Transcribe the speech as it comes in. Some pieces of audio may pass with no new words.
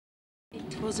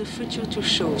For the future to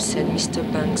show, said Mr.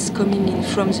 Banks, coming in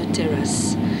from the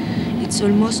terrace. It's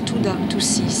almost too dark to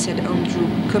see, said Andrew,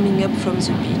 coming up from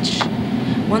the beach.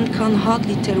 One can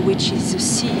hardly tell which is the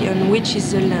sea and which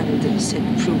is the land, said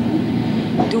Prue.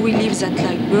 Do we leave that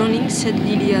light burning, said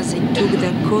Lily as they took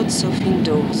their coats off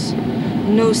indoors.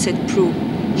 No, said Prue,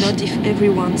 not if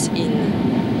everyone's in.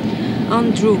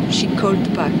 Andrew, she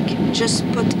called back, just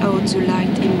put out the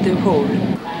light in the hall.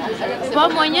 Pas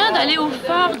moyen d'aller au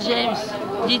phare, James,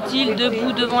 dit-il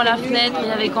debout devant la fenêtre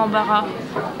et avec embarras.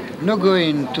 No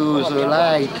going to the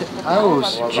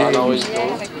lighthouse, James,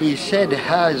 he said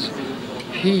as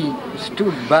he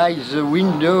stood by the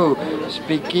window,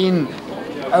 speaking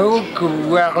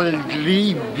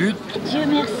awkwardly, but... Dieu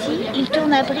merci, il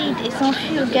tourne à bride et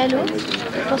s'enfuit au galop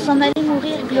pour s'en aller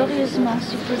mourir glorieusement,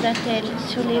 supposa-t-elle,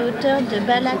 sur les hauteurs de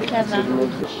Balaclava.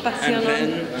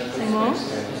 Passionnément,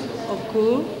 au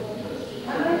cours.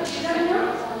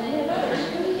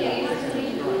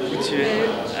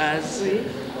 As if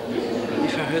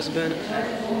her husband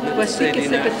Voici que ce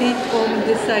petit homme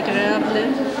désagréable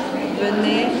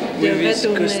venait de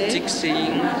retourner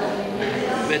saying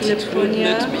that le it would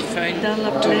poignard not be fine dans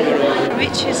la plaie. tomorrow.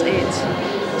 Which is it?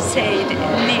 Said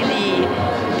Lily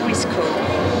Briscoe,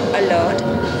 aloud.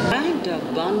 Kind of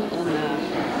bon honneur.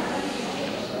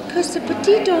 Que ce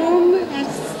petit homme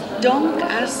est donc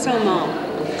assommant,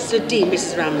 se dit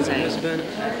Mrs. Ramsay.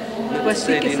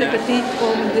 Voici que ce petit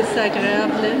homme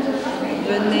désagréable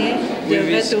venait de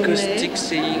retourner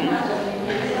saying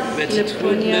that le it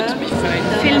would poignard not be fine.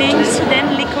 dans la Feeling plaie.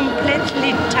 suddenly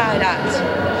completely tired out.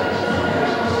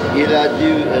 Il a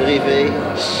dû arriver,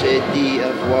 s'est dit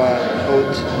à voix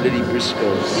haute Lily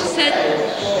Briscoe.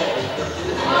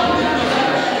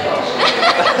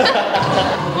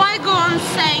 Why go on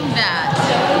saying that?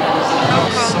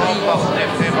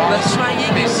 But trying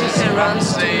with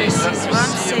reference to Mrs.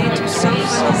 Ramsay to soften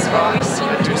his voice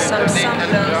into some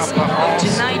semblance of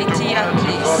geniality at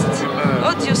least.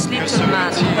 Odious little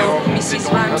man, thought Mrs.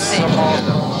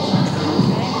 Ramsay.